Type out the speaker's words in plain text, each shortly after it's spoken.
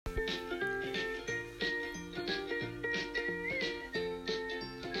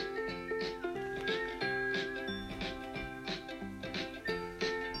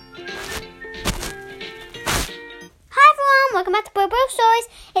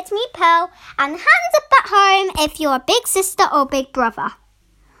it's me, Pearl, and hands up at home if you're a big sister or big brother.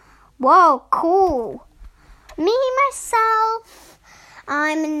 Whoa, cool. Me, myself,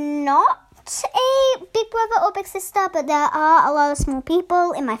 I'm not a big brother or big sister, but there are a lot of small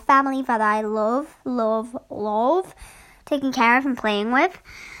people in my family that I love taking care of and playing with.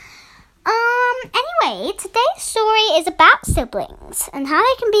 Anyway, today's story is about siblings and how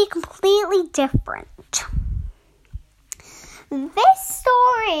they can be completely different. This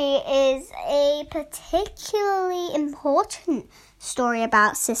story is a particularly important story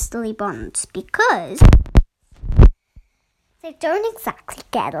about sisterly bonds because they don't exactly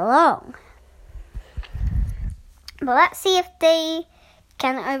get along. But let's see if they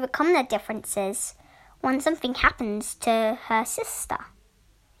can overcome their differences when something happens to her sister.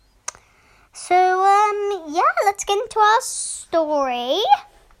 So, let's get into our story.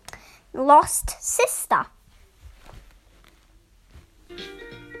 Lost Sister.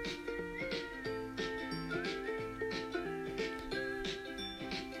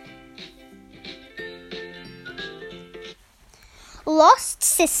 Lost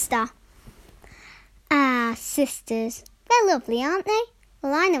Sister. Sisters. They're lovely, aren't they?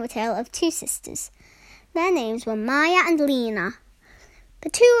 Well, I know a tale of two sisters. Their names were Maya and Lena. The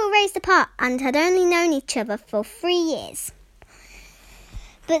two were raised apart and had only known each other for 3 years.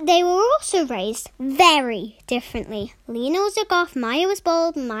 But they were also raised very differently. Lena was a goth, Maya was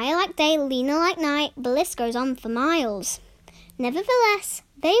bold, Maya liked day, Lena liked night. The list goes on for miles. Nevertheless,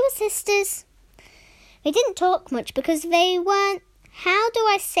 they were sisters. They didn't talk much because they weren't, how do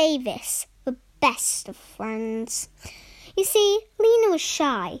I say this, the best of friends. You see, Lena was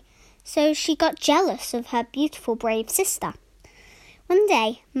shy, so she got jealous of her beautiful, brave sister. One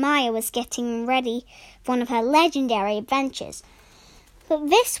day, Maya was getting ready for one of her legendary adventures, but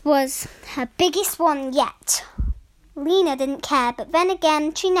this was her biggest one yet. Lena didn't care, but then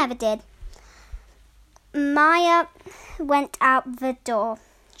again, she never did. Maya went out the door.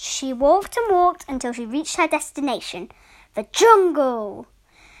 She walked and walked until she reached her destination, the jungle.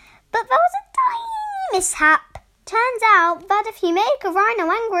 But there was a tiny mishap. Turns out that if you make a rhino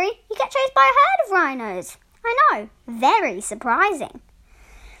angry, you get chased by a herd of rhinos. I know, very surprising.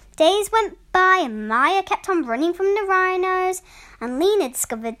 Days went by and Maya kept on running from the rhinos, and Lena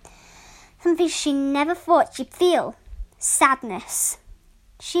discovered something she never thought she'd feel: sadness.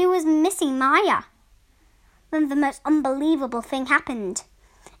 She was missing Maya. Then the most unbelievable thing happened.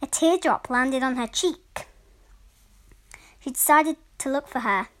 A teardrop landed on her cheek. She decided to look for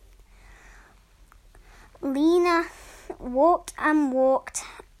her. Lena walked and walked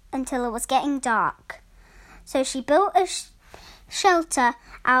until it was getting dark. So she built a shelter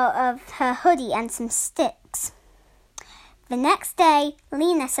out of her hoodie and some sticks. The next day,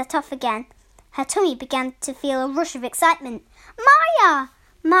 Lena set off again. Her tummy began to feel a rush of excitement. Maya!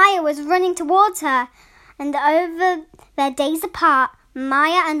 Maya was running towards her, and over their days apart,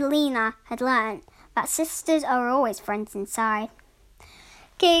 Maya and Lena had learned that sisters are always friends inside.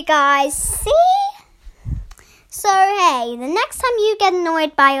 Okay, guys, see? So, hey, the next time you get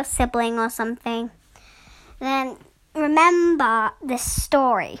annoyed by your sibling or something, then remember this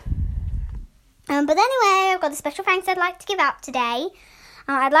story. But anyway, I've got a special thanks I'd like to give out today.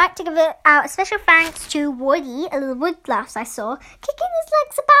 I'd like to give out a special thanks to Woody, a little woodlouse I saw, kicking his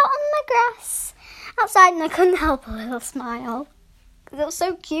legs about on the grass outside, and I couldn't help a little smile. It was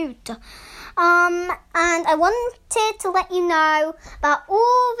so cute. And I wanted to let you know about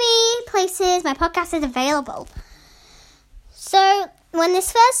all the places my podcast is available. So, when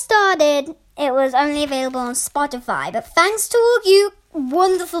this first started, it was only available on Spotify. But thanks to all you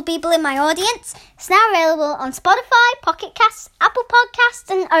wonderful people in my audience, it's now available on Spotify, Pocket Casts, Apple Podcasts,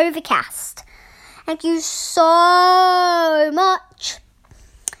 and Overcast. Thank you so much.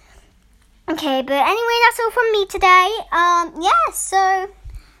 Okay, but anyway, that's all from me today. So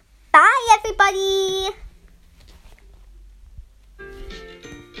bye everybody.